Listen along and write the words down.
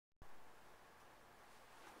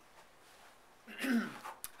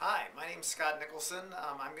name's Scott Nicholson.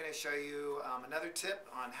 I'm going to show you another tip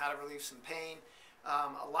on how to relieve some pain.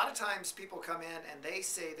 A lot of times people come in and they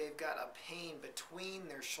say they've got a pain between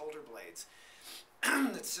their shoulder blades.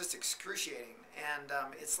 It's just excruciating, and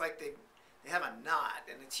it's like they have a knot,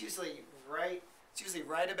 and it's usually right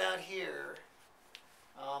about here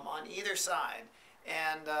on either side.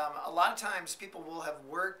 And a lot of times people will have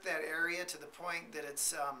worked that area to the point that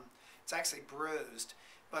it's actually bruised.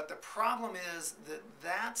 But the problem is that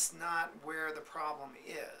that's not where the problem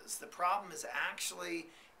is. The problem is actually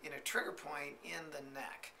in a trigger point in the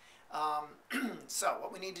neck. So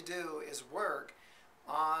what we need to do is work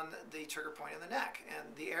on the trigger point in the neck.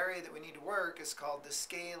 And the area that we need to work is called the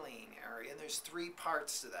scalene area. And there's three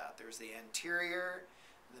parts to that. There's the anterior,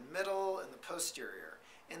 the middle, and the posterior.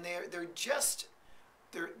 And they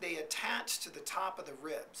attach to the top of the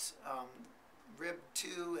ribs, rib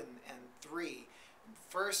 2 and 3.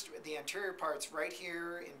 First, the anterior part's right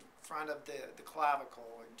here in front of the clavicle,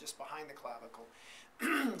 or just behind the clavicle.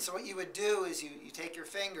 So what you would do is you take your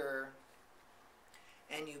finger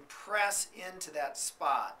and you press into that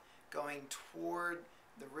spot going toward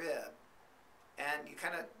the rib. And you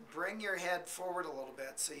kind of bring your head forward a little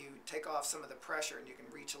bit so you take off some of the pressure and you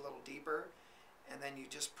can reach a little deeper. And then you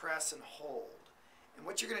just press and hold. And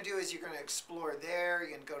what you're going to do is you're going to explore there.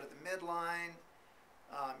 You're going to go to the midline.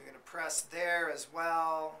 You're going to press there as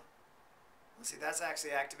well. Let's see, that's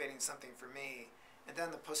actually activating something for me. And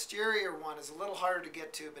then the posterior one is a little harder to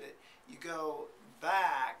get to, but you go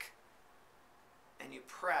back and you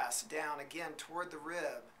press down again toward the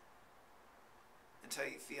rib until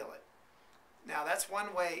you feel it. Now that's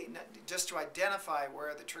one way just to identify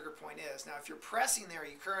where the trigger point is. Now if you're pressing there,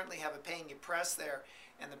 you currently have a pain, you press there,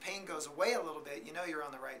 and the pain goes away a little bit, you know you're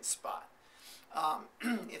on the right spot.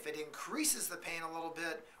 If it increases the pain a little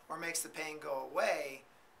bit or makes the pain go away,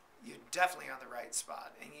 you're definitely on the right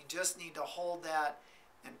spot. And you just need to hold that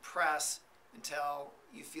and press until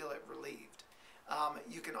you feel it relieved.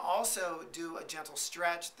 You can also do a gentle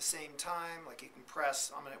stretch at the same time, like you can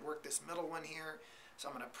press. I'm going to work this middle one here, so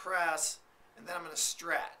I'm going to press, and then I'm going to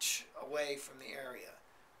stretch away from the area.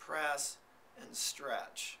 Press and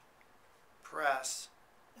stretch. Press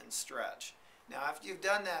and stretch. Now, after you've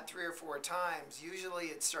done that 3 or 4 times, usually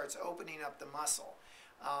it starts opening up the muscle.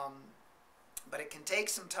 But it can take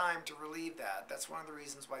some time to relieve that. That's one of the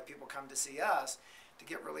reasons why people come to see us, to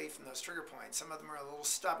get relief from those trigger points. Some of them are a little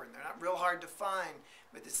stubborn. They're not real hard to find,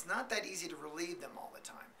 but it's not that easy to relieve them all the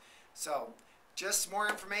time. So, just more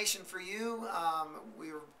information for you.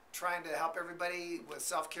 We're trying to help everybody with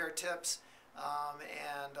self-care tips.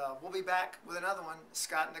 And we'll be back with another one.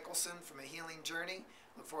 Scott Nicholson from A Healing Journey.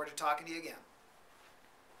 Look forward to talking to you again.